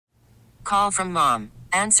Call from mom.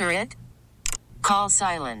 Answer it. Call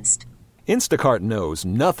silenced. Instacart knows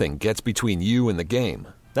nothing gets between you and the game.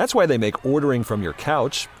 That's why they make ordering from your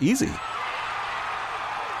couch easy.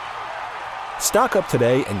 Stock up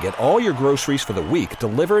today and get all your groceries for the week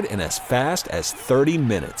delivered in as fast as 30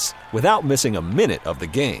 minutes without missing a minute of the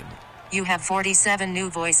game. You have 47 new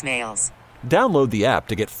voicemails. Download the app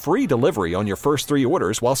to get free delivery on your first 3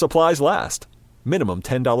 orders while supplies last. Minimum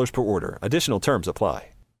 $10 per order. Additional terms apply.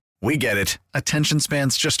 We get it. Attention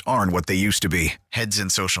spans just aren't what they used to be. Heads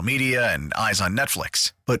in social media and eyes on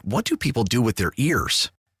Netflix. But what do people do with their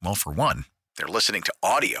ears? Well, for one, they're listening to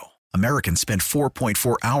audio. Americans spend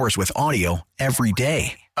 4.4 hours with audio every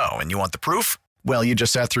day. Oh, and you want the proof? Well, you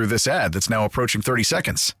just sat through this ad that's now approaching 30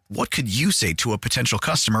 seconds. What could you say to a potential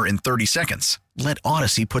customer in 30 seconds? Let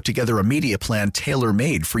Odyssey put together a media plan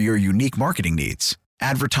tailor-made for your unique marketing needs.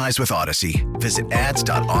 Advertise with Odyssey. Visit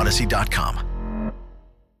ads.odyssey.com.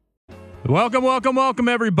 Welcome,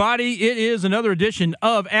 everybody. It is another edition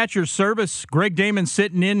of At Your Service. Greg Damon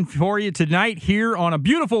sitting in for you tonight here on a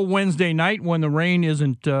beautiful Wednesday night when the rain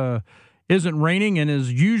isn't raining, and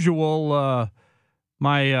as usual, I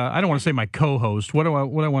don't want to say my co-host. What do I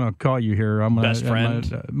want to call you here? I'm best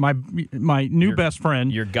friend. My new best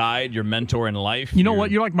friend. Your guide, your mentor in life. You know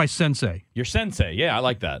what? You're like my sensei. Your sensei. Yeah, I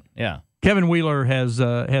like that. Yeah. Kevin Wheeler has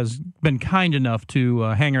been kind enough to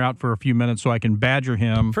hang out for a few minutes so I can badger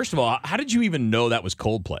him. First of all, how did you even know that was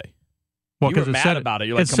Coldplay? Well, because it mad said about it.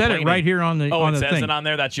 You're like it said it right here on the Oh, on it the says thing. it on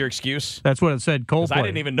there. That's your excuse. That's what it said. Coldplay. I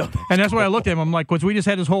didn't even know that. And that's why I looked at him. I'm like, because we just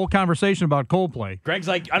had this whole conversation about Coldplay. Greg's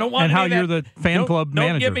like, I don't want and any how of you're that, the fan club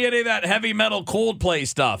manager. Don't give me any of that heavy metal Coldplay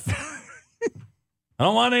stuff. I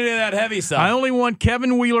don't want any of that heavy stuff. I only want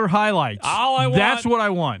Kevin Wheeler highlights. That's what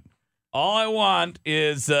I want. All I want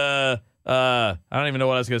is I don't even know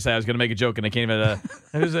what I was going to say. I was going to make a joke, and I can't even.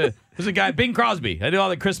 There's a guy, Bing Crosby. I do all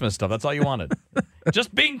the Christmas stuff. That's all you wanted.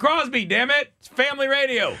 Just Bing Crosby, damn it! It's family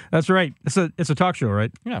radio. That's right. It's a talk show,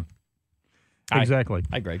 right? Yeah. Exactly.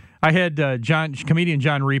 Hi, Greg. I had comedian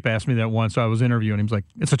John Reap ask me that once. I was interviewing him. He's like,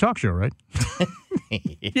 "It's a talk show, right?"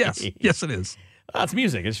 Yes, it is. That's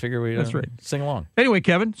music. I just figure we That's right. Sing along. Anyway,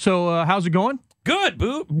 Kevin. So how's it going? Good,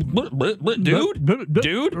 dude.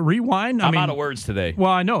 Rewind. I'm out of words today. Well,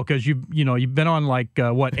 I know because you've been on like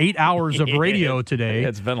 8 hours of radio today.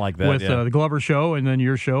 It's been like that with the Glover show, and then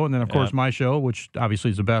your show, and then of course my show, which obviously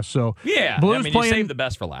is the best. So yeah, Blues you playing. saved the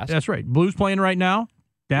best for last. That's right. Blues playing right now.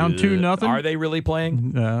 Down 2-0. Are they really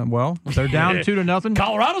playing? Well, they're down 2-0.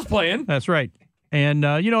 Colorado's playing. That's right. And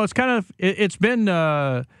it's kind of it's been.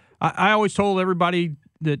 I always told everybody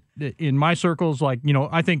that in my circles, like,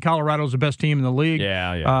 I think Colorado's the best team in the league.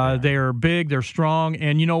 Yeah. They're big, they're strong,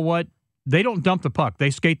 and you know what? They don't dump the puck.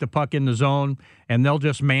 They skate the puck in the zone, and they'll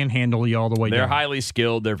just manhandle you all the way down. They're highly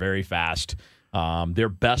skilled. They're very fast. Their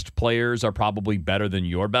best players are probably better than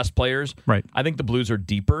your best players. Right. I think the Blues are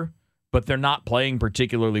deeper, but they're not playing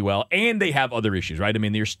particularly well, and they have other issues, right? I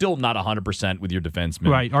mean, you're still not 100% with your defensemen.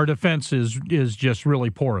 Right. Our defense is just really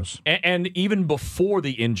porous. And even before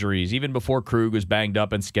the injuries, even before Krug was banged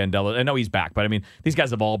up and Scandella, I know he's back, but I mean, these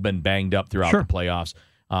guys have all been banged up throughout the playoffs.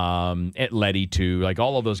 At Leddy, too. Like,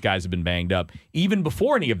 all of those guys have been banged up. Even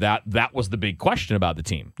before any of that, that was the big question about the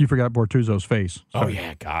team. You forgot Bortuzzo's face. Sorry. Oh,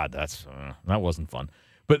 yeah, God, that wasn't fun.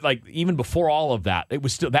 But, like, even before all of that,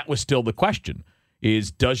 that was still the question.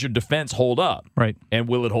 Is does your defense hold up? Right. And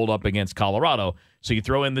will it hold up against Colorado? So you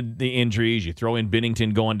throw in the injuries, you throw in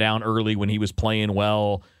Binnington going down early when he was playing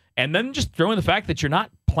well, and then just throw in the fact that you're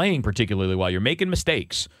not playing particularly well. You're making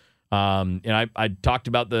mistakes. And I talked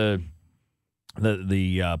about the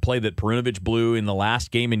play that Perunovic blew in the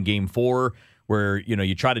last game in Game 4, where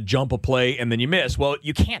you try to jump a play and then you miss. Well,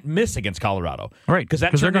 you can't miss against Colorado, right? Because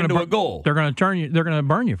that turned into a goal. They're going to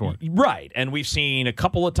burn you for it, right? And we've seen a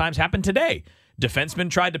couple of times happen today. Defenseman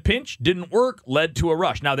tried to pinch, didn't work, led to a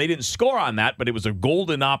rush. Now, they didn't score on that, but it was a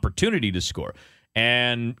golden opportunity to score.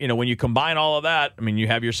 And, when you combine all of that, I mean, you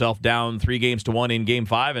have yourself down 3-1 in Game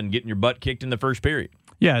 5 and getting your butt kicked in the first period.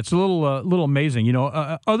 Yeah, it's a little amazing.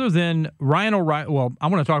 Other than Ryan O'Reilly, well, I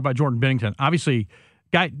want to talk about Jordan Binnington. Obviously,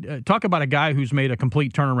 talk about a guy who's made a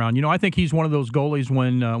complete turnaround. I think he's one of those goalies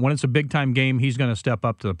when it's a big-time game, he's going to step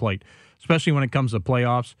up to the plate, especially when it comes to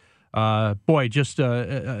playoffs. Just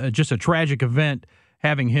a tragic event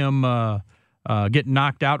having him get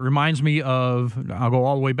knocked out. Reminds me of, I'll go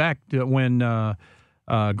all the way back to when Grant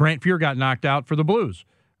Fuhr got knocked out for the Blues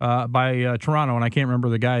by Toronto, and I can't remember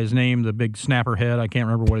the guy's name, the big snapper head. I can't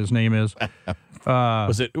remember what his name is.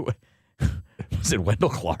 Was it Wendell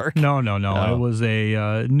Clark? No. It was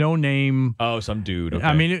a no-name. Oh, some dude. Okay.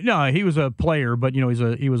 I mean, no, he was a player, but he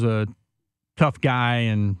was a tough guy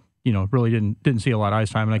and really didn't see a lot of ice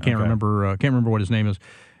time, and I can't remember what his name is.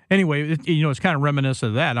 Anyway, it's kind of reminiscent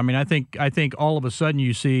of that. I mean, I think all of a sudden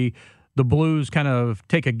you see the Blues kind of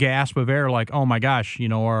take a gasp of air, like, oh my gosh,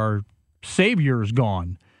 our savior is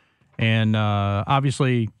gone, and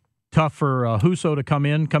obviously tough for Husso to come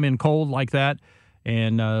in cold like that,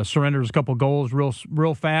 and surrenders a couple goals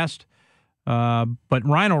real fast. But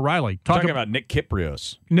Ryan O'Reilly talking about Nick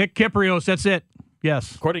Kypreos. Nick Kypreos, that's it.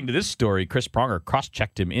 Yes. According to this story, Chris Pronger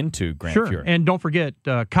cross-checked him into Grant Fuhr. And don't forget,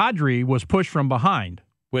 Kadri was pushed from behind.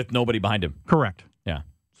 With nobody behind him. Correct. Yeah.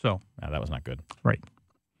 So. Yeah, that was not good. Right.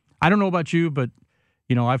 I don't know about you, but,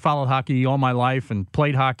 I followed hockey all my life and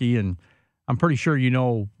played hockey, and I'm pretty sure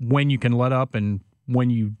when you can let up and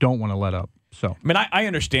when you don't want to let up. So. I mean, I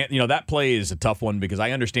understand, that play is a tough one because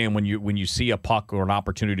I understand when you see a puck or an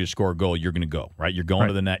opportunity to score a goal, you're going to go, right? You're going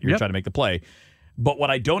to the net, you're trying to make the play. But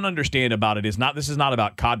what I don't understand about it is this is not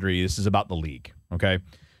about Kadri, this is about the league, okay?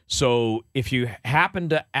 So if you happen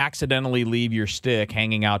to accidentally leave your stick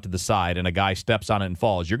hanging out to the side and a guy steps on it and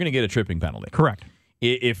falls, you're going to get a tripping penalty. Correct.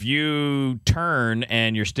 If you turn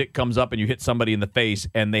and your stick comes up and you hit somebody in the face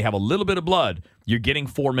and they have a little bit of blood, you're getting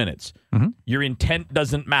 4 minutes. Mm-hmm. Your intent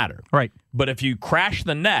doesn't matter. Right. But if you crash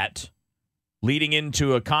the net, leading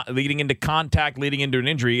into contact, leading into an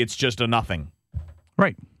injury, it's just a nothing.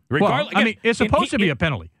 Right. Regardless, well, it's supposed to be a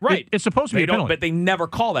penalty. Right. It's supposed to be a penalty. But they never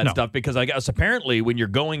call that stuff because I guess apparently when you're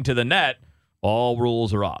going to the net, all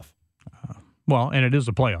rules are off. And it is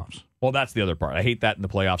the playoffs. Well, that's the other part. I hate that in the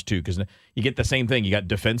playoffs, too, because you get the same thing. You got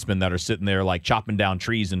defensemen that are sitting there like chopping down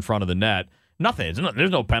trees in front of the net. Nothing.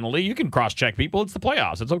 There's no penalty. You can cross-check people. It's the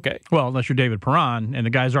playoffs. It's okay. Well, unless you're David Perron and the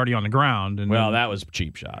guy's already on the ground. And that was a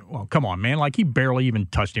cheap shot. Well, come on, man. Like, he barely even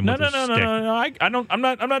touched him with his stick. No. I'm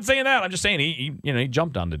not saying that. I'm just saying he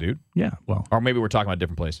jumped on the dude. Yeah, well. Or maybe we're talking about a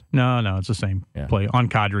different place. No, it's the same play on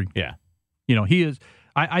Kadri. Yeah. He is.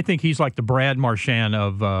 I think he's like the Brad Marchand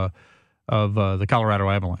of the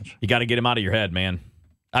Colorado Avalanche. You got to get him out of your head, man.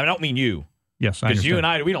 I don't mean you. Yes, I because you and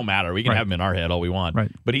I, we don't matter. We can have him in our head all we want.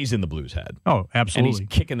 Right. But he's in the Blues' head. Oh, absolutely. And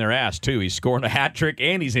he's kicking their ass, too. He's scoring a hat trick,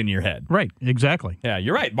 and he's in your head. Right, exactly. Yeah,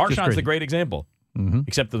 you're right. Marchand's a great example. Mm-hmm.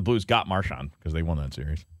 Except that the Blues got Marchand because they won that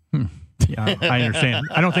series. Yeah, I understand.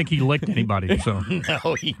 I don't think he licked anybody. So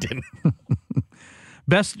no, he didn't.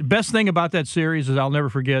 Best thing about that series is I'll never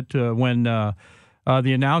forget when the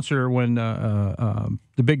announcer, when the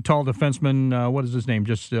big tall defenseman, what is his name,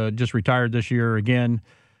 just retired this year again.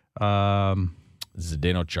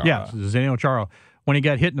 Zdeno Chara. Yeah, Zdeno Chara. When he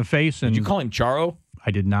got hit in the face. And did you call him Charo?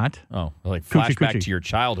 I did not. Oh, like flashback to your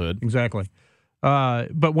childhood. Exactly.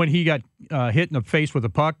 But when he got hit in the face with a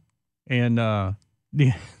puck, and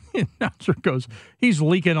the announcer goes, he's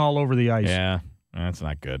leaking all over the ice. Yeah, that's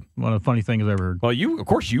not good. One of the funny things I've ever heard. Well, of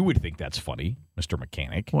course you would think that's funny, Mr.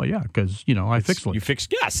 Mechanic. Well, yeah, because, I fix leaks. You fix,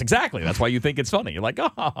 yes, exactly. That's why you think it's funny. You're like,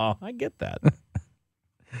 oh, I get that.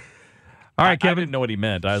 All right, Kevin. I didn't know what he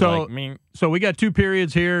meant. I was like, So we got 2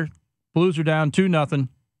 periods here. Blues are down 2-0.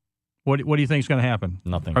 What do you think is going to happen?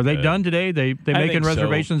 Nothing. Are they done today? They making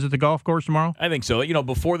reservations at the golf course tomorrow? I think so.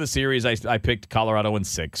 Before the series, I picked Colorado in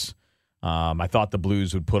 6. I thought the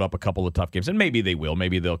Blues would put up a couple of tough games, and maybe they will.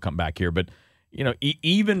 Maybe they'll come back here. But,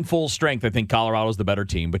 even full strength, I think Colorado's the better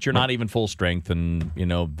team. But you're not even full strength, and,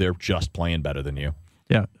 they're just playing better than you.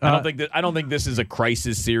 Yeah. I don't think this is a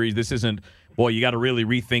crisis series. This isn't, boy, you got to really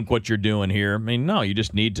rethink what you're doing here. I mean, no, you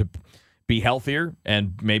just need to be healthier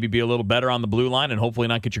and maybe be a little better on the blue line and hopefully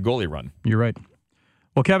not get your goalie run. You're right.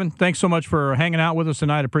 Well, Kevin, thanks so much for hanging out with us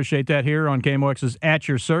tonight. Appreciate that here on KMOX's At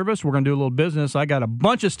Your Service. We're going to do a little business. I got a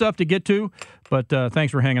bunch of stuff to get to, but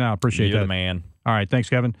thanks for hanging out. Appreciate that. You're the man. All right. Thanks,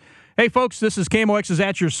 Kevin. Hey, folks, this is KMOX's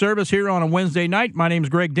At Your Service here on a Wednesday night. My name is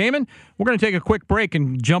Greg Damon. We're going to take a quick break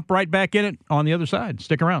and jump right back in it on the other side.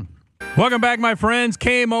 Stick around. Welcome back, my friends.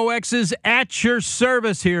 KMOX's At Your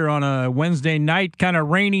Service here on a Wednesday night, kind of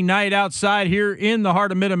rainy night outside here in the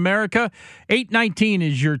heart of Mid-America. 8:19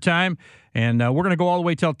 is your time, and we're going to go all the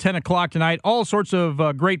way till 10 o'clock tonight. All sorts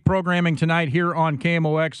of great programming tonight here on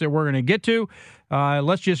KMOX that we're going to get to.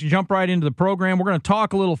 Let's just jump right into the program. We're going to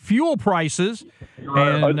talk a little fuel prices.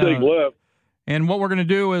 And, I take left. And what we're going to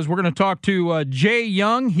do is we're going to talk to Jay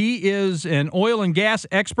Young. He is an oil and gas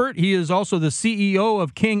expert. He is also the CEO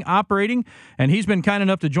of King Operating, and he's been kind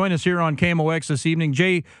enough to join us here on KMOX this evening.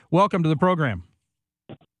 Jay, welcome to the program.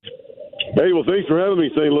 Hey, well, thanks for having me,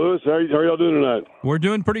 St. Louis. How are y'all doing tonight? We're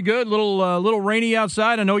doing pretty good. Little rainy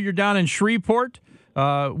outside. I know you're down in Shreveport.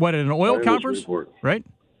 At an oil conference? Right?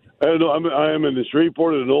 No, I am in the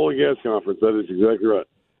Shreveport at an oil and gas conference. That is exactly right.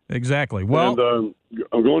 Exactly. Well, and,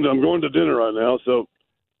 I'm going to dinner right now. So,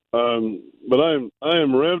 but I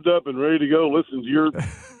am revved up and ready to go. Listen to your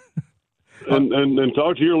and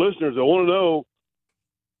talk to your listeners. I want to know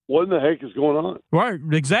what in the heck is going on. Right,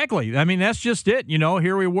 exactly. I mean, that's just it.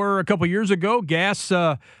 Here we were a couple years ago, gas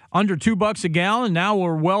under $2 a gallon. Now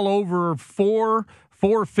we're well over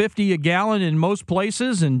 $4.50 a gallon in most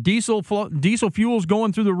places, and diesel fuel's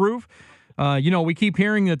going through the roof. We keep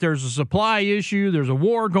hearing that there's a supply issue, there's a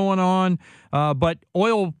war going on, but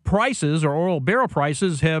oil prices or oil barrel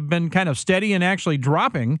prices have been kind of steady and actually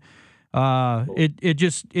dropping. It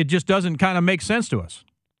just doesn't kind of make sense to us.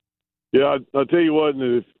 Yeah, I'll tell you what.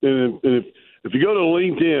 And if you go to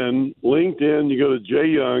LinkedIn, you go to Jay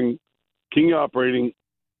Young, King Operating.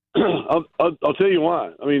 I'll tell you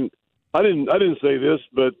why. I mean, I didn't say this,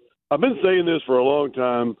 but I've been saying this for a long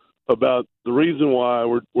time about the reason why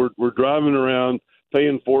we're driving around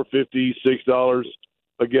paying $4.50, $6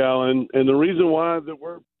 a gallon, and the reason why that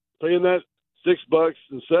we're paying that $6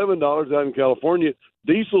 and $7 out in California,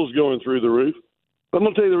 diesel's going through the roof. I'm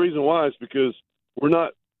going to tell you the reason why. It's because we're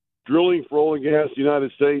not drilling for oil and gas in the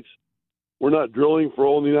United States. We're not drilling for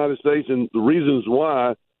oil in the United States, and the reasons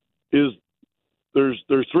why is there's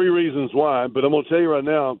three reasons why. But I'm going to tell you right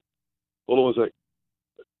now. Hold on one sec.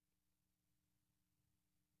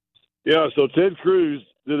 Yeah, so Ted Cruz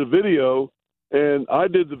did a video, and I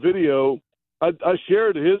did the video. I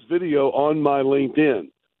shared his video on my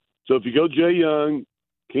LinkedIn. So if you go Jay Young,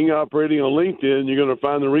 King Operating on LinkedIn, you're going to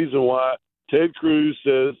find the reason why Ted Cruz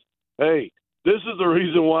says, hey, this is the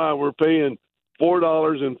reason why we're paying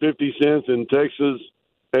 $4.50 in Texas,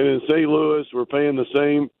 and in St. Louis we're paying the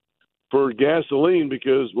same for gasoline,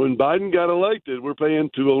 because when Biden got elected, we're paying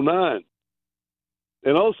 $2.09.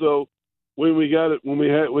 And also, when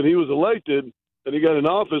he was elected and he got in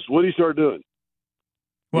office, what did he start doing?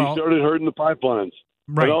 He started hurting the pipelines,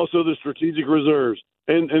 right, and also the strategic reserves.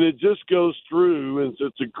 And it just goes through, and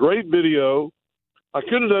it's a great video. I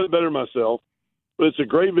could have done it better myself, but it's a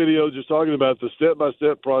great video just talking about the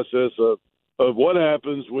step-by-step process of what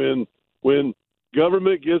happens when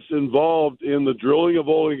government gets involved in the drilling of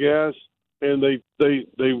oil and gas, and they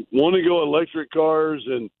want to go electric cars,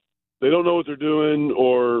 and they don't know what they're doing.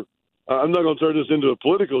 Or I'm not going to turn this into a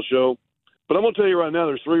political show, but I'm going to tell you right now,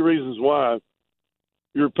 there's three reasons why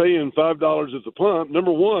you're paying $5 at the pump.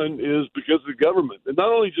 Number one is because of the government, and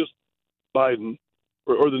not only just Biden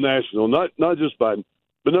or the national, not just Biden,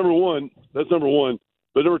 but number one, that's number one.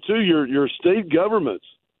 But number two, your state governments.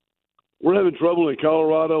 We're having trouble in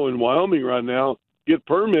Colorado and Wyoming right now, get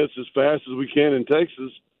permits as fast as we can in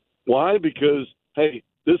Texas. Why? Because, hey,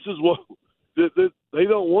 this is what they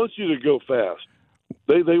don't want you to go fast.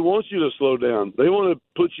 They want you to slow down. They want to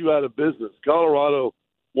put you out of business. Colorado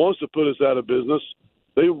wants to put us out of business.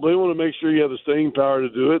 They want to make sure you have the staying power to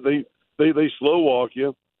do it. They slow walk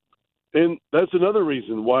you, and that's another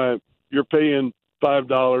reason why you're paying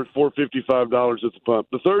 $4.55 at the pump.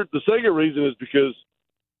 The second reason is because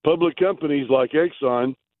public companies like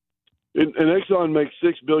Exxon, and Exxon makes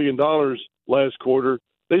 $6 billion last quarter.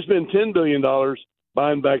 They spend $10 billion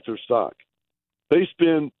buying back their stock. They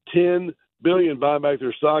spend $10 billion buying back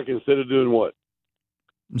their stock instead of doing what?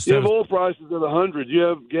 You have oil prices at 100. You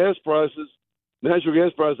have gas prices, natural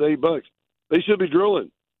gas price $8. They should be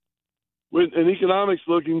drilling. And economics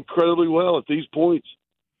look incredibly well at these points.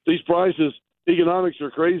 These prices, economics are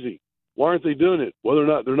crazy. Why aren't they doing it? Whether or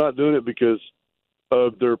not they're not doing it because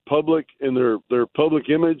of their public and their public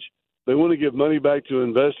image. They want to give money back to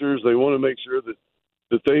investors. They want to make sure that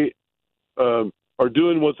they are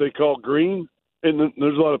doing what they call green. And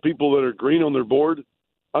there's a lot of people that are green on their board.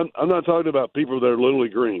 I'm not talking about people that are literally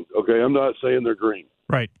green. Okay, I'm not saying they're green.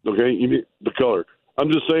 Right. Okay, you mean the color.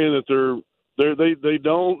 I'm just saying that they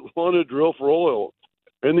don't want to drill for oil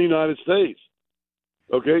in the United States.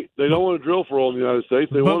 Okay, they don't want to drill for oil in the United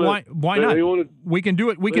States. They want to. Why not? We can do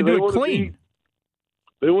it. We can do it clean.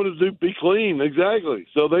 They want to be clean, exactly.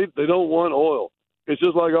 So they don't want oil. It's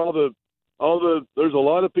just like all the. There's a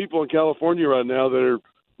lot of people in California right now that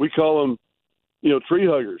we call them, tree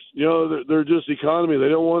huggers. They're just economy. They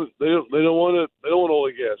don't want oil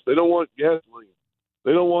and gas. They don't want gasoline.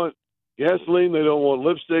 They don't want gasoline. They don't want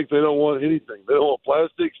lipstick. They don't want anything. They don't want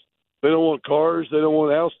plastics. They don't want cars. They don't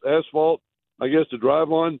want asphalt, I guess, to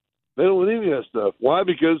drive on. They don't want any of that stuff. Why?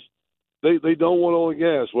 Because they don't want oil and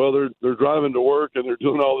gas. Well, they're driving to work and they're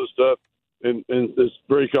doing all this stuff, and it's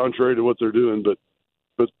very contrary to what they're doing.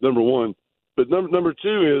 But number one. But number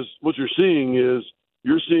two is what you're seeing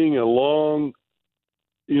a long,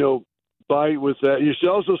 bite with that.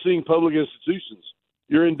 You're also seeing public institutions,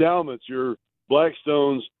 your endowments, your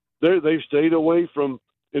Blackstones. They've stayed away from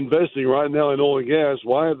investing right now in oil and gas.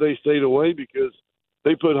 Why have they stayed away? Because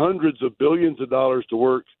they put hundreds of billions of dollars to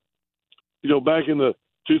work, back in the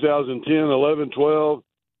 2010, 11, 12,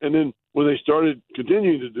 and then when they started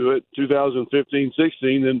continuing to do it, 2015,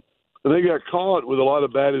 16, and they got caught with a lot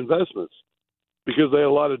of bad investments because they had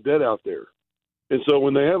a lot of debt out there. And so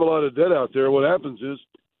when they have a lot of debt out there, what happens is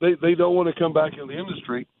they don't want to come back in the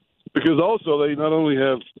industry because also they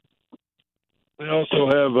also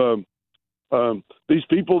have these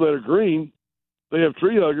people that are green. They have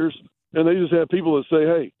tree huggers, and they just have people that say,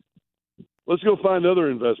 hey, let's go find other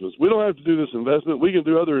investments. We don't have to do this investment. We can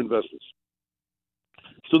do other investments.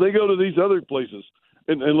 So they go to these other places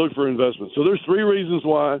and look for investments. So there's 3 reasons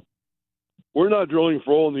why we're not drilling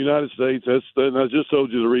for oil in the United States. And I just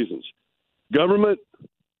told you the reasons. Government,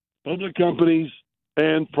 public companies,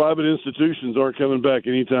 and private institutions aren't coming back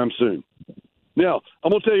anytime soon. Now,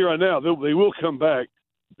 I'm going to tell you right now, they will come back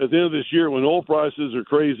at the end of this year when oil prices are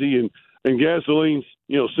crazy and gasoline's,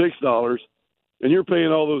 $6, and you're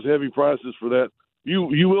paying all those heavy prices for that.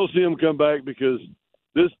 You will see them come back because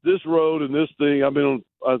this road and this thing, I've been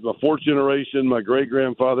on the 4th generation. My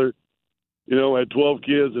great-grandfather, had 12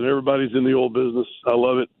 kids, and everybody's in the oil business. I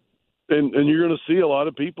love it. And you're going to see a lot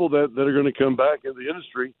of people that are going to come back in the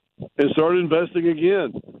industry and start investing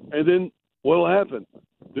again. And then what will happen?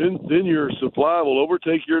 Then your supply will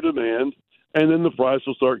overtake your demand, and then the price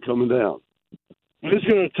will start coming down. But it's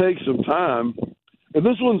going to take some time. And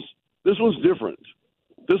this one's different.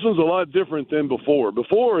 This one's a lot different than before.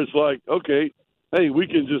 Before, it's like, okay, hey, we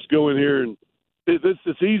can just go in here and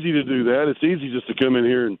it's easy to do that. It's easy just to come in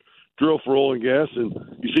here and drill for oil and gas, and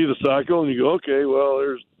you see the cycle, and you go, okay, well,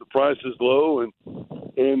 there's the price is low, and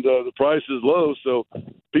the price is low, so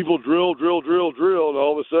people drill, and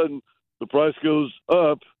all of a sudden the price goes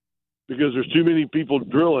up because there's too many people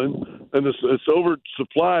drilling, and it's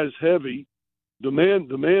oversupply is heavy, demand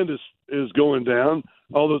is going down,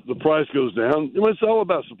 the price goes down. It's all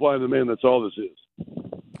about supply and demand. That's all this is.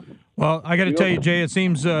 Well, I got to tell you, Jay,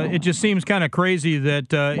 it just seems kind of crazy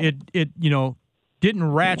that it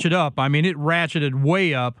didn't ratchet up. I mean, it ratcheted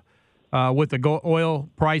way up with the oil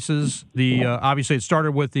prices. Obviously, it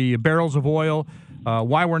started with the barrels of oil.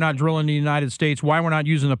 Why we're not drilling in the United States? Why we're not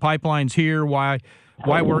using the pipelines here? Why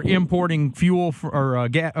we're importing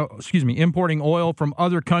importing oil from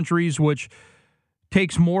other countries, which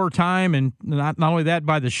takes more time, and not only that,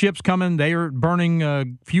 by the ships coming, they are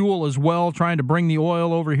burning fuel as well, trying to bring the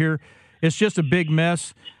oil over here. It's just a big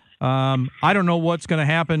mess. I don't know what's going to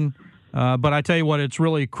happen. But I tell you what, it's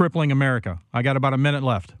really crippling America. I got about a minute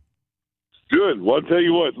left. Good. Well, I'll tell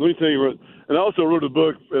you what. Let me tell you what. And I also wrote a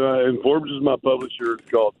book, and Forbes is my publisher.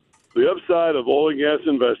 It's called The Upside of Oil and Gas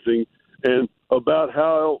Investing, and about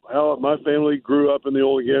how my family grew up in the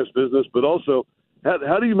oil and gas business, but also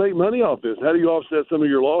how do you make money off this? How do you offset some of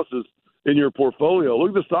your losses in your portfolio? Look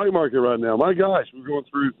at the stock market right now. My gosh, we're going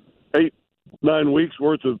through 8-9 weeks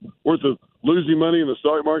worth of losing money in the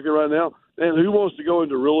stock market right now. And who wants to go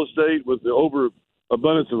into real estate with the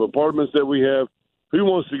overabundance of apartments that we have? Who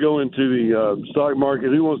wants to go into the stock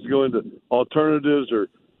market? Who wants to go into alternatives or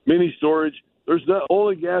mini storage? Oil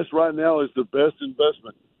and gas right now is the best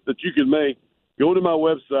investment that you can make. Go to my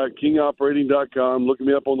website, kingoperating.com. Look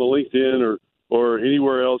me up on the LinkedIn or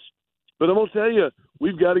anywhere else. But I'm going to tell you,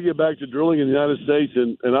 we've got to get back to drilling in the United States.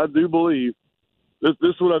 And I do believe, this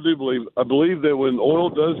is what I do believe. I believe that when oil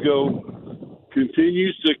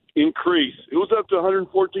continues to increase. It was up to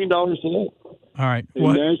 $114 today. All right.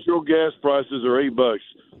 And natural gas prices are $8.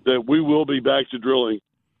 That we will be back to drilling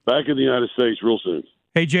back in the United States real soon.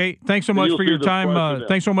 Hey, Jay, thanks so much for your time.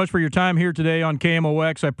 Thanks so much for your time here today on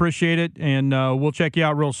KMOX. I appreciate it, and we'll check you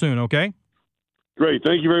out real soon, okay? Great.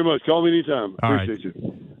 Thank you very much. Call me anytime. Appreciate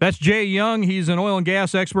you. That's Jay Young. He's an oil and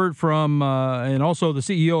gas expert and also the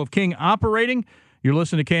CEO of King Operating. You're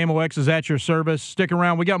listening to KMOX's At Your Service. Stick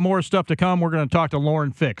around. We got more stuff to come. We're going to talk to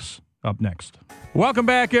Lauren Fix up next. Welcome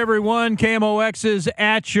back, everyone. KMOX's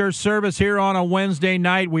At Your Service here on a Wednesday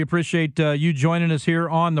night. We appreciate you joining us here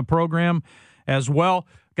on the program as well.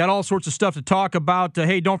 Got all sorts of stuff to talk about.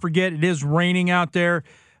 Hey, don't forget, it is raining out there.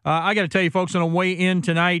 I got to tell you, folks, on the way in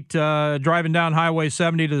tonight, driving down Highway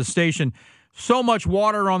 70 to the station, so much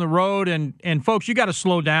water on the road. And folks, you got to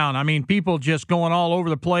slow down. I mean, people just going all over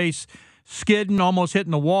the place, skidding, almost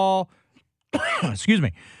hitting the wall. Excuse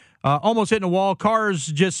me. Almost hitting the wall. Cars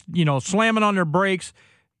just, slamming on their brakes.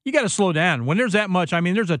 You got to slow down. When there's that much, I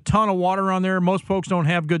mean, there's a ton of water on there. Most folks don't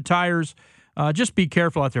have good tires. Just be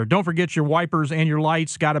careful out there. Don't forget your wipers and your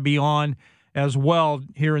lights got to be on as well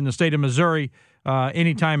here in the state of Missouri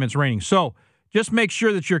anytime it's raining. So just make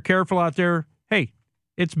sure that you're careful out there. Hey,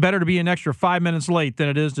 it's better to be an extra 5 minutes late than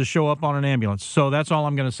it is to show up on an ambulance. So that's all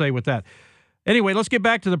I'm going to say with that. Anyway, let's get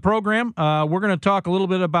back to the program. We're going to talk a little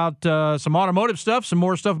bit about some automotive stuff, some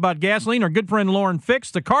more stuff about gasoline. Our good friend Lauren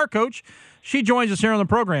Fix, the car coach, she joins us here on the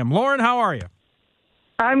program. Lauren, how are you?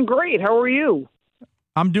 I'm great. How are you?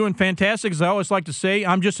 I'm doing fantastic. As I always like to say,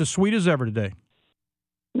 I'm just as sweet as ever today.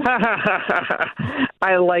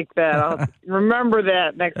 I like that. I'll remember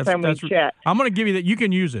that next time we chat. I'm going to give you that. You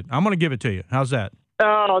can use it. I'm going to give it to you. How's that?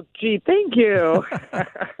 Oh, gee, thank you.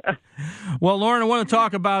 Well, Lauren, I want to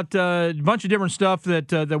talk about a bunch of different stuff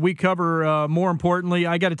that we cover. More importantly,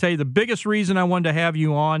 I got to tell you, the biggest reason I wanted to have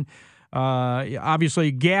you on,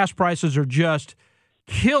 obviously, gas prices are just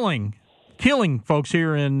killing folks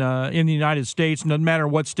here in the United States, no matter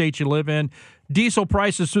what state you live in. Diesel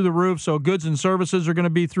prices through the roof, so goods and services are going to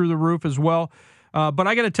be through the roof as well. But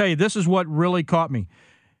I got to tell you, this is what really caught me.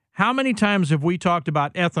 How many times have we talked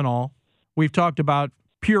about ethanol? We've talked about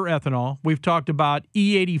pure ethanol. We've talked about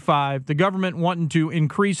E85, the government wanting to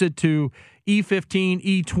increase it to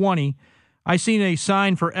E15, E20. I seen a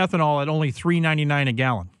sign for ethanol at only $3.99 a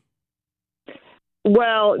gallon.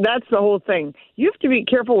 Well, that's the whole thing. You have to be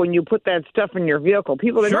careful when you put that stuff in your vehicle.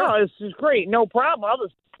 People think, oh, this is great, no problem. I'll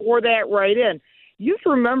just pour that right in. You have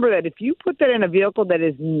to remember that if you put that in a vehicle that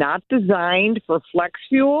is not designed for flex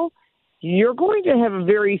fuel, you're going to have a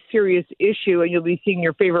very serious issue, and you'll be seeing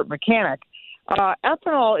your favorite mechanic.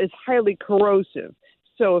 Ethanol is highly corrosive.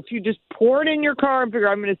 So if you just pour it in your car and figure,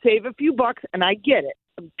 I'm going to save a few bucks, and I get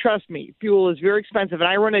it. Trust me, fuel is very expensive, and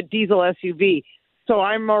I run a diesel SUV, so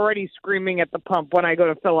I'm already screaming at the pump when I go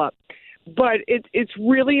to fill up. But it's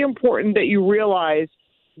really important that you realize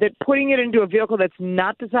that putting it into a vehicle that's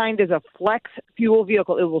not designed as a flex fuel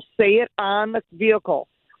vehicle, it will say it on the vehicle.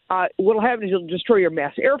 What will happen is you'll destroy your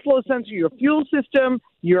mass airflow sensor, your fuel system,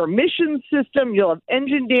 your emissions system. You'll have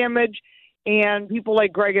engine damage, and people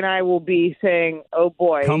like Greg and I will be saying, "Oh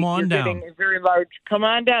boy, come on you're down. Getting a very large. Come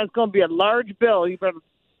on down. It's going to be a large bill. You better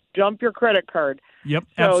dump your credit card." Yep,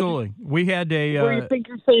 so, absolutely. We had a where you think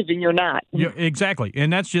you're saving, you're not. Yeah, exactly,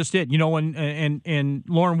 and that's just it. You know, and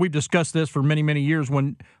Lauren, we've discussed this for many, many years.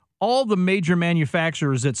 When all the major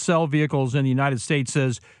manufacturers that sell vehicles in the United States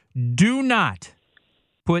says, do not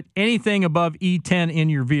put anything above E10 in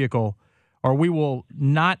your vehicle, or we will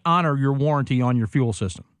not honor your warranty on your fuel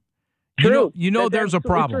system. True. You know there's a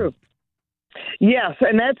problem. True. Yes,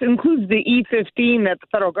 and that includes the E15 that the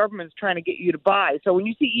federal government is trying to get you to buy. So when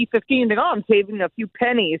you see E15, you think, oh, I'm saving a few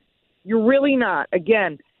pennies. You're really not.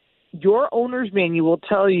 Again, your owner's manual will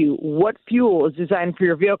tell you what fuel is designed for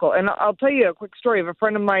your vehicle. And I'll tell you a quick story of a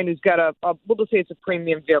friend of mine who's got we'll just say it's a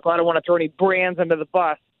premium vehicle. I don't want to throw any brands under the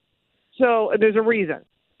bus. So there's a reason.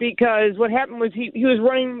 Because what happened was he was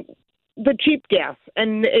running the cheap gas,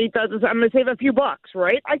 and he thought, I'm going to save a few bucks,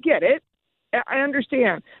 right? I get it. I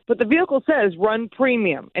understand. But the vehicle says run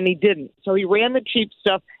premium, and he didn't. So he ran the cheap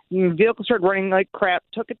stuff, and the vehicle started running like crap,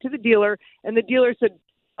 took it to the dealer, and the dealer said,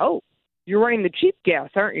 oh, you're running the cheap gas,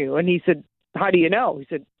 aren't you? And he said, how do you know? He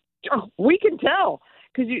said, oh, we can tell,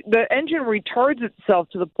 because the engine retards itself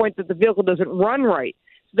to the point that the vehicle doesn't run right.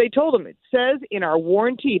 So they told him, it says in our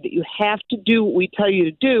warranty that you have to do what we tell you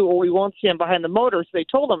to do, or we won't stand behind the motor. So they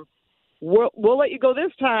told him, we'll let you go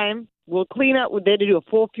this time. We'll clean out. They had to do a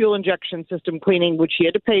full fuel injection system cleaning, which he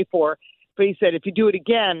had to pay for. But he said, if you do it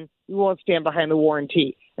again, we won't stand behind the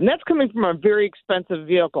warranty. And that's coming from a very expensive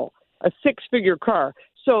vehicle, a six-figure car.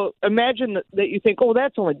 So imagine that you think, oh,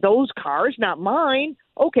 that's only those cars, not mine.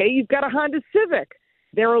 Okay, you've got a Honda Civic.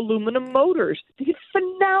 They're aluminum motors. They get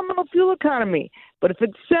phenomenal fuel economy. But if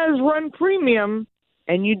it says run premium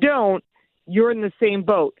and you don't, you're in the same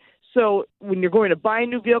boat. So when you're going to buy a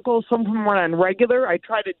new vehicle, some of them run on regular. I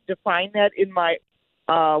try to define that in my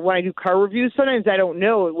when I do car reviews. Sometimes I don't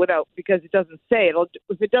know because it doesn't say.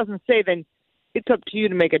 If it doesn't say, then it's up to you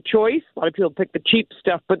to make a choice. A lot of people pick the cheap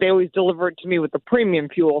stuff, but they always deliver it to me with the premium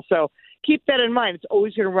fuel. So keep that in mind. It's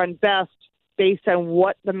always going to run best based on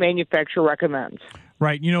what the manufacturer recommends.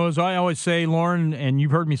 Right. You know, as I always say, Lauren, and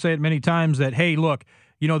you've heard me say it many times, that, hey, look,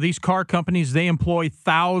 you know, these car companies, they employ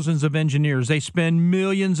thousands of engineers. They spend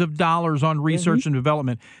millions of dollars on research and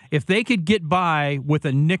development. If they could get by with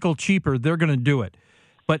a nickel cheaper, they're going to do it.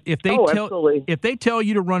 But if they tell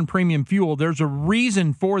you to run premium fuel, there's a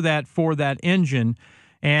reason for that engine.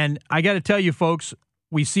 And I got to tell you, folks,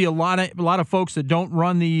 we see a lot of folks that don't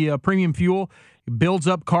run the premium fuel. It builds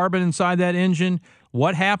up carbon inside that engine.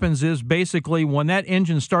 What happens is basically when that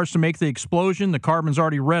engine starts to make the explosion, the carbon's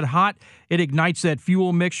already red hot. It ignites that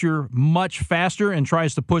fuel mixture much faster and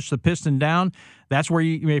tries to push the piston down. That's where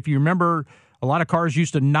if you remember, a lot of cars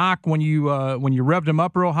used to knock when you revved them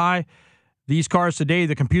up real high. These cars today,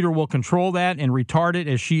 the computer will control that and retard it,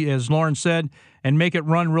 as Lauren said, and make it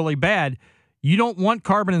run really bad. You don't want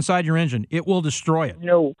carbon inside your engine. It will destroy it.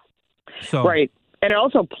 No. So, Right. And it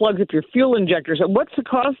also plugs up your fuel injectors. And what's the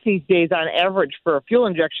cost these days on average for a fuel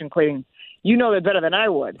injection cleaning? You know that better than I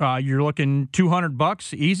would. You're looking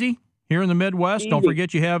 $200 easy here in the Midwest. Easy. Don't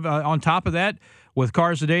forget you have, on top of that, with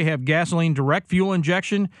cars today, have gasoline direct fuel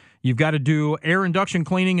injection. You've got to do air induction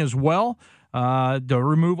cleaning as well to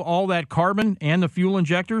remove all that carbon and the fuel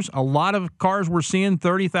injectors. A lot of cars we're seeing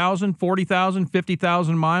 30,000, 40,000,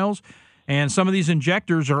 50,000 miles. And some of these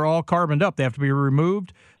injectors are all carboned up. They have to be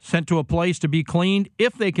removed, sent to a place to be cleaned,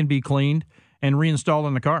 if they can be cleaned, and reinstalled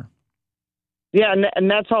in the car. Yeah, and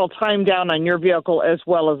that's all timed down on your vehicle as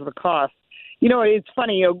well as the cost. You know, it's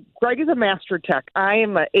funny. You know, Greg is a master tech. I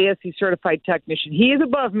am an ASE certified technician. He is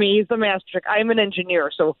above me. He's the master tech. I am an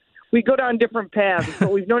engineer. So we go down different paths,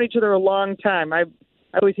 but we've known each other a long time. I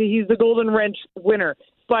always say he's the golden wrench winner.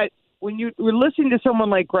 But when you're listening to someone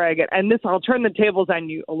like Greg, and this, I'll turn the tables on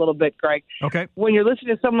you a little bit, Greg. Okay. When you're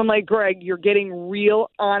listening to someone like Greg, you're getting real,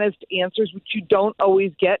 honest answers, which you don't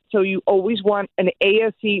always get. So you always want an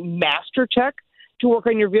ASE master tech to work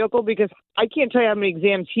on your vehicle, because I can't tell you how many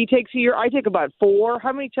exams he takes a year. I take about 4.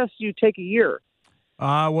 How many tests do you take a year?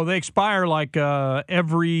 Well, they expire like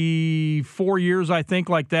every 4 years, I think,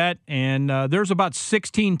 like that. And there's about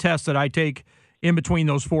 16 tests that I take in between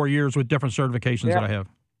those 4 years with different certifications that I have.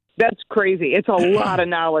 That's crazy. It's a lot of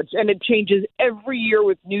knowledge, and it changes every year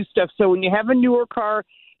with new stuff. So when you have a newer car,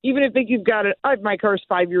 even if you've got it, my car's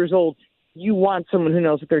 5 years old, you want someone who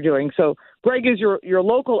knows what they're doing. So Greg is your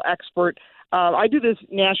local expert. I do this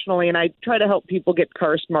nationally, and I try to help people get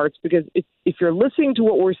car smarts, because if you're listening to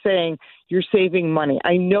what we're saying, you're saving money.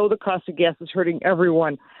 I know the cost of gas is hurting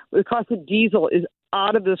everyone. The cost of diesel is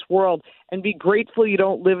out of this world, and be grateful you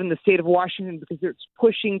don't live in the state of Washington, because it's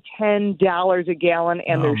pushing $10 a gallon,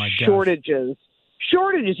 and there's shortages.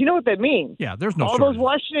 Shortages. You know what that means? Yeah, there's no all shortage. Those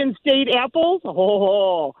Washington State apples.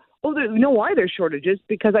 You know why there's shortages?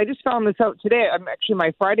 Because I just found this out today.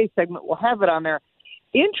 My Friday segment will have it on there.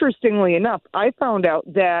 Interestingly enough, I found out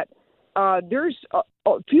that there's a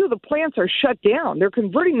few of the plants are shut down. They're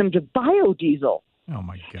converting them to biodiesel. Oh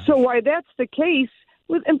my God! So why that's the case?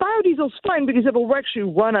 And biodiesel's fine because it'll actually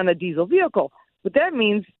run on a diesel vehicle. But that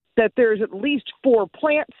means that there's at least 4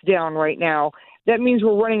 plants down right now. That means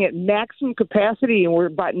we're running at maximum capacity, and we're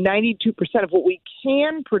about 92% of what we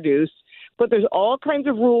can produce. But there's all kinds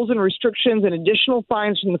of rules and restrictions and additional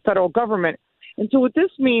fines from the federal government. And so what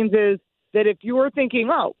this means is that if you're thinking,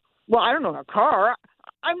 oh, well, I don't know a car.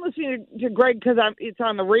 I'm listening to Greg because it's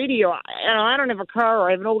on the radio. I don't have a car, or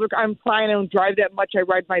I have an older car. I'm fine. I don't drive that much. I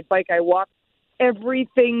ride my bike. I walk.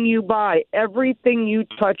 Everything you buy, everything you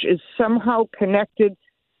touch is somehow connected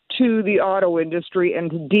to the auto industry and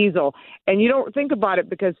to diesel. And you don't think about it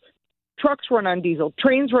because trucks run on diesel,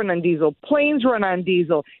 trains run on diesel, planes run on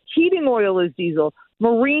diesel, heating oil is diesel,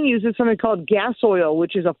 marine uses something called gas oil,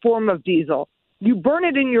 which is a form of diesel. You burn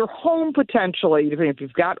it in your home potentially, if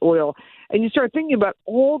you've got oil, and you start thinking about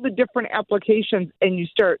all the different applications, and you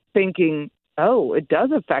start thinking, oh, it does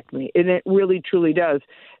affect me, and it really, truly does.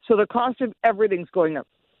 So the cost of everything's going up.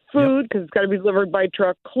 Food, because it's got to be delivered by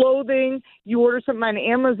truck. Clothing, you order something on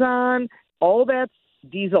Amazon, all that's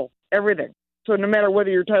diesel, everything. So no matter whether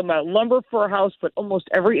you're talking about lumber for a house, but almost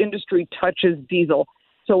every industry touches diesel.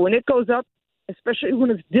 So when it goes up, especially when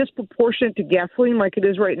it's disproportionate to gasoline like it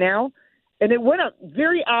is right now, and it went up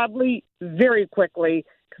very oddly, very quickly,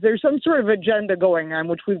 because there's some sort of agenda going on,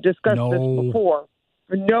 which we've discussed this before.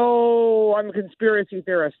 No, I'm a conspiracy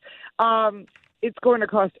theorist. It's going to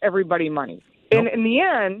cost everybody money. And in the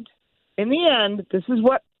end, this is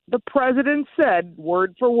what the president said,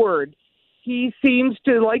 word for word. He seems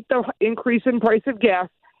to like the increase in price of gas.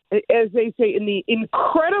 As they say, in the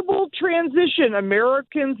incredible transition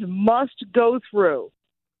Americans must go through.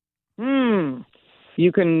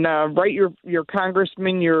 You can write your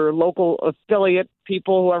congressman, your local affiliate,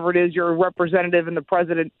 people, whoever it is, your representative, and the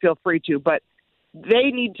president, feel free to. But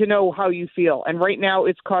they need to know how you feel. And right now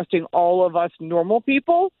it's costing all of us normal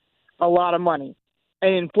people a lot of money.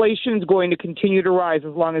 And inflation is going to continue to rise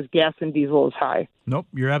as long as gas and diesel is high. Nope,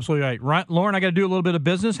 you're absolutely right. Lauren, I got to do a little bit of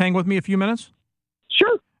business. Hang with me a few minutes.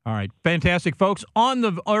 Sure. All right. Fantastic, folks. On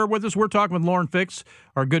the air with us, we're talking with Lauren Fix,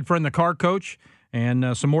 our good friend, the car coach,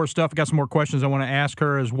 and some more stuff. I got some more questions I want to ask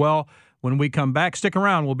her as well when we come back. Stick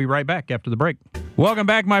around. We'll be right back after the break. Welcome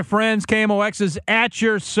back, my friends. KMOX is at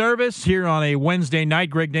your service here on a Wednesday night.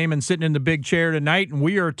 Greg Damon sitting in the big chair tonight, and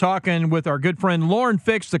we are talking with our good friend Lauren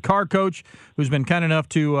Fix, the car coach, who's been kind enough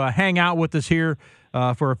to hang out with us here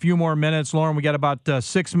for a few more minutes. Lauren, we got about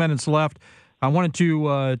 6 minutes left. I wanted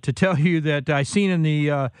to tell you that I seen in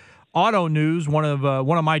the auto news, one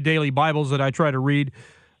of my daily Bibles that I try to read,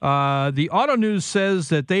 The Auto News says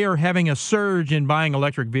that they are having a surge in buying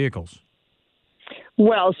electric vehicles.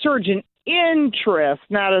 Well, surge in interest,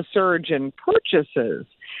 not a surge in purchases.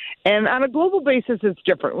 And on a global basis, it's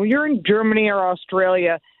different. When you're in Germany or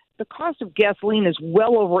Australia, the cost of gasoline is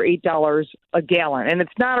well over $8 a gallon. And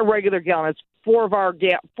it's not a regular gallon. It's 4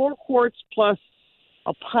 quarts plus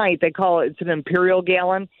a pint. They call it, it's an imperial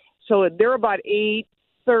gallon. So they're about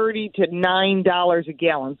 $8.30 to $9 a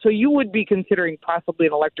gallon. So you would be considering possibly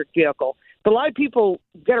an electric vehicle. But a lot of people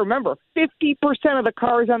got to remember, 50% of the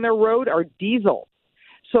cars on their road are diesel.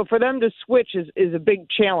 So for them to switch is a big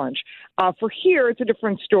challenge. For here, it's a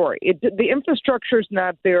different story. The infrastructure is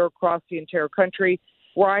not there across the entire country.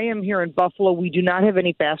 Where I am here in Buffalo, we do not have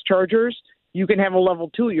any fast chargers. You can have a level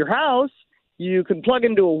 2 at your house. You can plug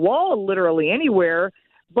into a wall literally anywhere,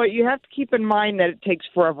 but you have to keep in mind that it takes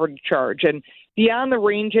forever to charge. And beyond the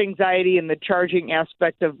range anxiety and the charging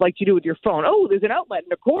aspect of like you do with your phone, oh, there's an outlet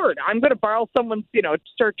and a cord. I'm going to borrow someone's, to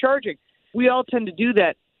start charging. We all tend to do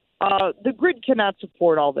that. The grid cannot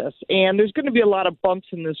support all this, and there's going to be a lot of bumps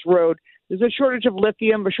in this road. There's a shortage of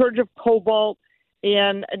lithium, a shortage of cobalt,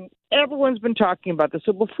 and everyone's been talking about this.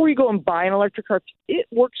 So before you go and buy an electric car, it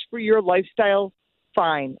works for your lifestyle,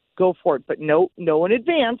 fine, go for it. But no in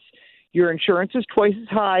advance. Your insurance is twice as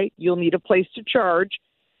high. You'll need a place to charge,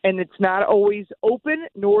 and it's not always open,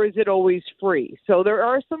 nor is it always free. So there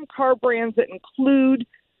are some car brands that include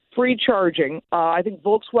free charging. I think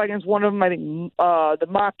Volkswagen is one of them. I think the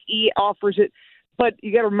Mach-E offers it. But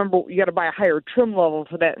you got to remember, you got to buy a higher trim level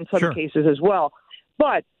for that in some cases as well.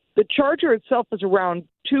 But the charger itself is around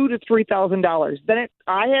 $2,000 to $3,000. Then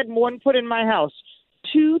I had one put in my house,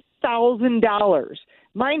 $2,000.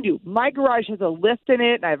 Mind you, my garage has a lift in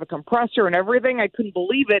it, and I have a compressor and everything. I couldn't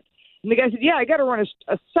believe it. And the guy said, yeah, I got to run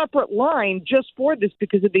a separate line just for this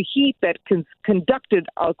because of the heat that conducted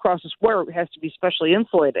across this wire. It has to be specially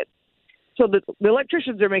insulated. So the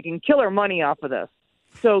electricians are making killer money off of this.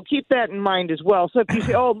 So keep that in mind as well. So if you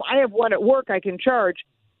say, oh, I have one at work I can charge,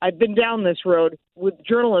 I've been down this road with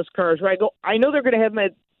journalist cars where I go, I know they're going to have them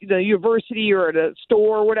at the university or at a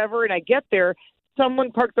store or whatever, and I get there,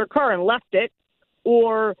 someone parked their car and left it,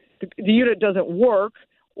 or the unit doesn't work,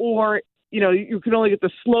 or you can only get the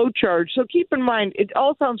slow charge. So keep in mind, it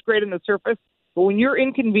all sounds great on the surface, but when you're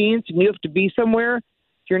inconvenienced and you have to be somewhere,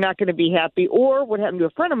 you're not going to be happy. Or what happened to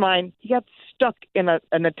a friend of mine, he got stuck in a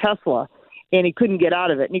Tesla, and he couldn't get out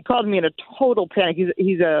of it. And he called me in a total panic.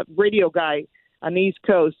 He's a radio guy on the East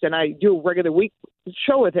Coast, and I do a regular week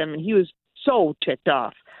show with him, and he was so ticked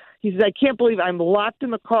off. He says, I can't believe I'm locked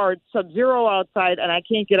in the car, it's sub-zero outside, and I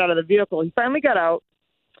can't get out of the vehicle. He finally got out,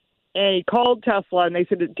 and he called Tesla, and they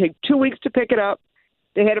said it'd take 2 weeks to pick it up.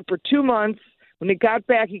 They had it for 2 months. When they got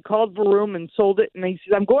back, he called Vroom and sold it, and he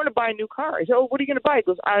says, I'm going to buy a new car. I said, oh, what are you going to buy? He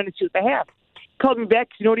goes, I want to see what they have. He called me back.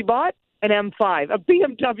 You know what he bought? An M5, a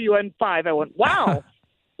BMW M5. I went, wow.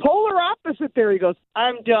 Polar opposite there. He goes,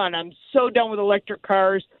 I'm done. I'm so done with electric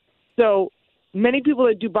cars. So many people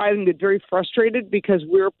that do buy them get very frustrated because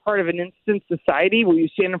we're part of an instant society where you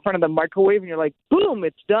stand in front of the microwave and you're like, boom,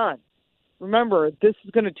 it's done. Remember, this is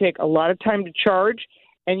going to take a lot of time to charge,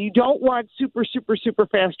 and you don't want super, super, super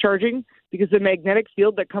fast charging because the magnetic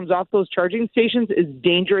field that comes off those charging stations is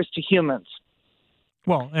dangerous to humans.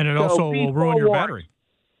 Well, and it also will ruin your battery.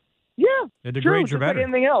 Yeah, it degrades your battery. Like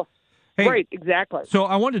anything else. Hey, right, exactly. So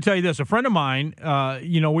I wanted to tell you this. A friend of mine,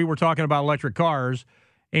 we were talking about electric cars,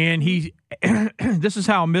 and this is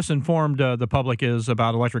how misinformed the public is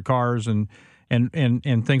about electric cars and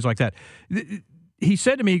things like that. He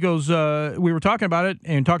said to me, he goes, we were talking about it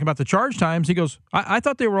and talking about the charge times. He goes, I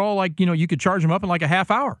thought they were all like, you could charge them up in like a half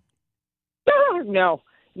hour. No,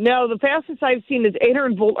 the fastest I've seen is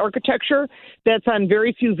 800-volt architecture. That's on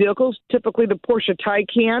very few vehicles, typically the Porsche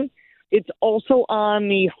Taycan. It's also on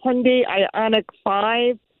the Hyundai Ioniq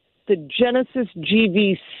 5, the Genesis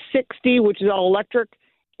GV60, which is all electric,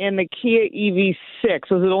 and the Kia EV6.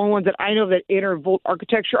 Those are the only ones that I know that 800-volt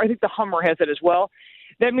architecture. I think the Hummer has it as well.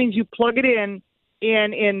 That means you plug it in,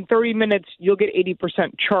 and in 30 minutes, you'll get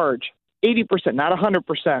 80% charge. 80%, not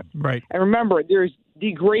 100%. Right. And remember, there's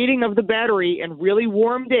degrading of the battery in really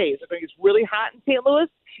warm days. If it's really hot in St. Louis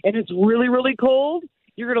and it's really, really cold,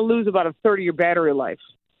 you're going to lose about a third of your battery life.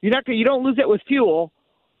 You don't lose that with fuel.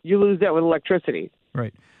 You lose that with electricity.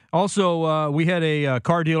 Right. Also, we had a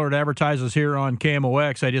car dealer that advertises here on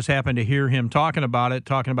KMOX. I just happened to hear him talking about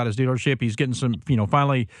his dealership. He's getting some,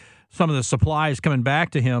 finally some of the supplies coming back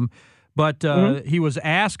to him. But he was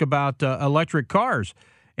asked about electric cars.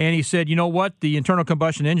 And he said, you know what? The internal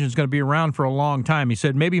combustion engine is going to be around for a long time. He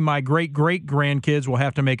said, maybe my great-great-grandkids will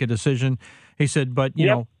have to make a decision. He said, but, you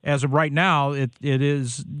know, as of right now, it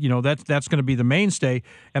is, you know, that's going to be the mainstay.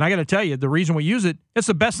 And I got to tell you, the reason we use it, it's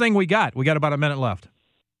the best thing we got. We got about a minute left.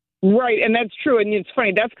 Right, and that's true. And it's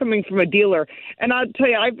funny, that's coming from a dealer. And I'll tell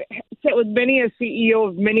you, I've sat with many a CEO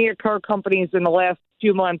of many a car companies in the last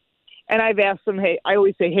few months, and I've asked them, hey, I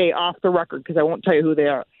always say, hey, off the record, because I won't tell you who they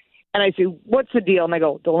are. And I say, what's the deal? And I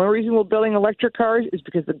go, the only reason we're building electric cars is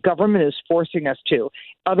because the government is forcing us to.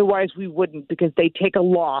 Otherwise, we wouldn't, because they take a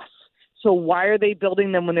loss. So why are they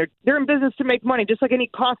building them when they're in business to make money, just like any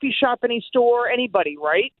coffee shop, any store, anybody,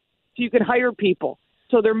 right? So you can hire people.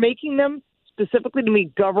 So they're making them specifically to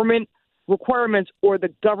meet government requirements, or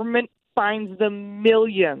the government fines them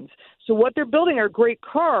millions. So what they're building are great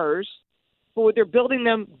cars, but what they're building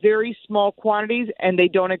them very small quantities, and they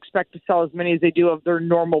don't expect to sell as many as they do of their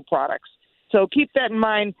normal products. So keep that in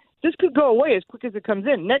mind. This could go away as quick as it comes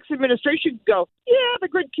in. Next administration could go, yeah, the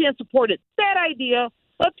grid can't support it. Bad idea.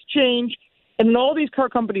 Let's change. And then all these car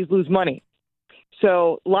companies lose money.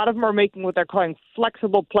 So a lot of them are making what they're calling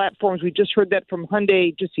flexible platforms. We just heard that from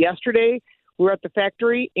Hyundai just yesterday. We were at the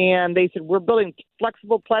factory, and they said, we're building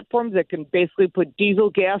flexible platforms that can basically put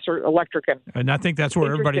diesel, gas, or electric in. And I think that's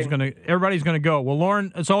where everybody's going to go. Well,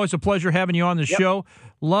 Lauren, it's always a pleasure having you on the show.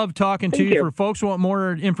 Love talking to you. For folks who want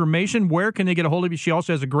more information, where can they get a hold of you? She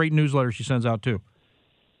also has a great newsletter she sends out, too.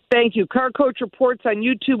 Thank you. Car Coach reports on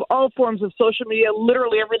YouTube, all forms of social media,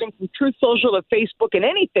 literally everything from Truth Social to Facebook and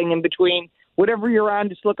anything in between. Whatever you're on,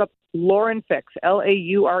 just look up Lauren Fix,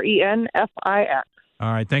 LAURENFIX.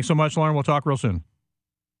 All right. Thanks so much, Lauren. We'll talk real soon.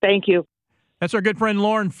 Thank you. That's our good friend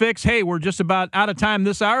Lauren Fix. Hey, we're just about out of time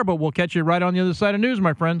this hour, but we'll catch you right on the other side of news,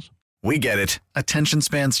 my friends. We get it. Attention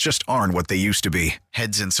spans just aren't what they used to be.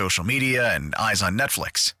 Heads in social media and eyes on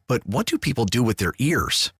Netflix. But what do people do with their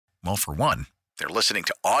ears? Well, for one, they're listening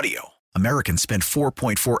to audio. Americans spend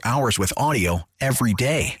 4.4 hours with audio every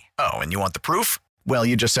day. Oh, and you want the proof? Well,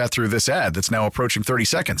 you just sat through this ad that's now approaching 30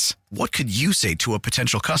 seconds. What could you say to a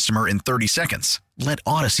potential customer in 30 seconds? Let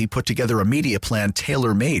Odyssey put together a media plan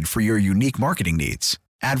tailor-made for your unique marketing needs.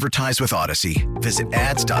 Advertise with Odyssey. Visit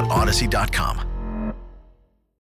ads.odyssey.com.